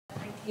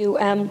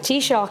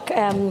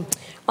Taoiseach,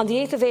 on the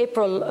 8th of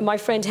April, my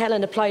friend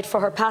Helen applied for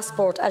her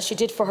passport, as she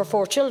did for her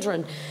 4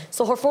 children.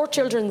 So her 4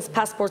 children's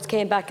passports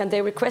came back and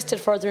they requested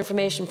further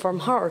information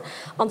from her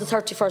on the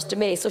 31st of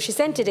May. So she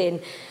sent it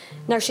in.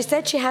 Now, she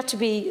said she had to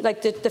be,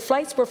 like, the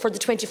flights were for the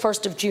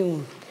 21st of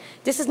June.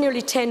 This is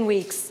nearly 10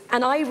 weeks,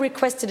 and I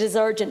requested it as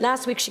urgent.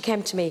 Last week she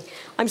came to me.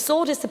 I'm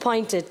so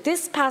disappointed.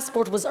 This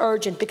passport was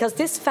urgent because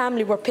this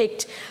family were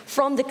picked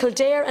from the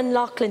Kildare and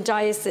Leighlin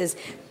diocese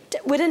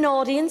with an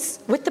audience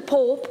with the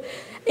Pope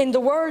in the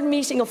World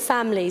Meeting of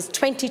Families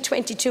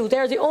 2022.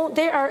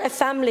 They are a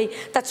family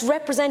that's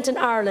representing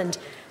Ireland.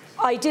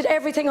 I did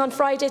everything on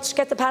Friday to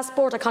get the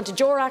passport. I contacted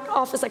your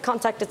office, I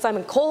contacted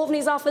Simon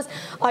Coveney's office,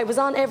 I was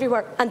on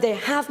everywhere, and they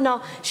have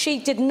not. She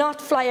did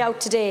not fly out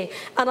today,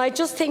 and I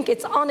just think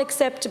it's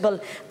unacceptable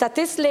that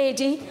this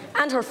lady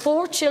and her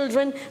 4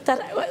 children, that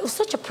it was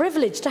such a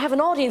privilege to have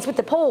an audience with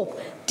the Pope,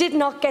 did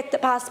not get the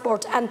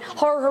passport, and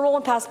her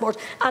own passport,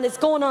 and it's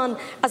going on,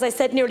 as I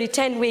said, nearly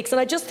 10 weeks.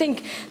 And I just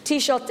think,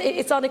 Taoiseach,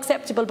 it's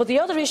unacceptable. But the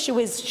other issue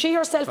is she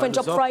herself went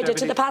up Friday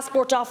to the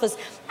passport office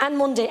and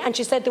Monday, and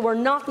she said they were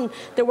not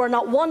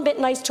one bit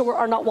nice to her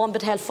or not one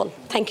bit helpful.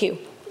 Thank you.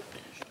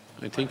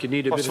 I think you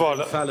need a bit of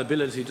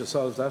infallibility to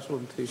solve that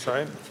one, Taoiseach.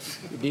 Sorry?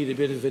 You need a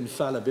bit of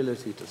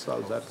infallibility to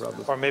solve that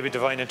problem. Or maybe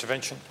divine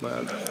intervention.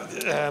 Well,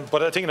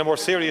 but I think in a more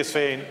serious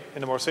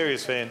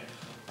vein,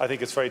 I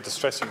think it's very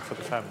distressing for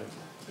the family,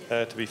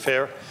 to be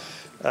fair.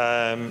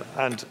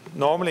 And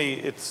normally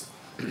it's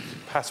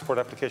passport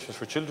applications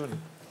for children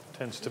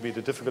tends to be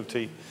the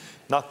difficulty,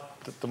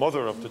 not the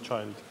mother of the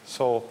child.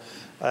 So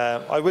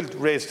I will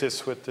raise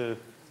this with the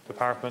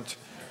department.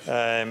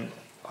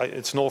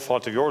 It's no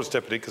fault of yours,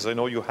 Deputy, because I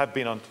know you have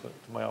been on to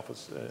my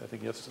office, I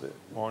think yesterday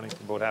morning,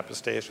 from both Apple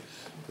State.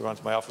 You were on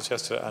to my office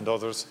yesterday, and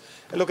others.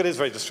 And look, it is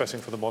very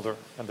distressing for the mother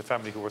and the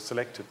family who were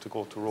selected to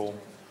go to Rome.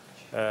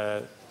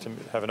 To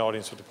have an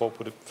audience with the Pope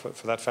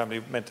for that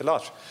family meant a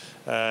lot.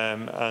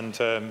 I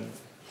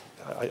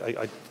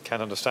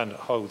can't understand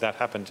how that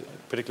happened,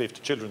 particularly if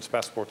the children's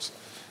passports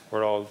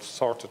were all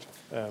sorted,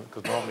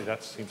 because normally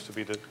that seems to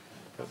be the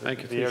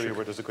area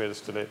where there's the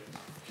greatest delay.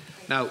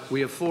 now,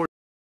 we have 4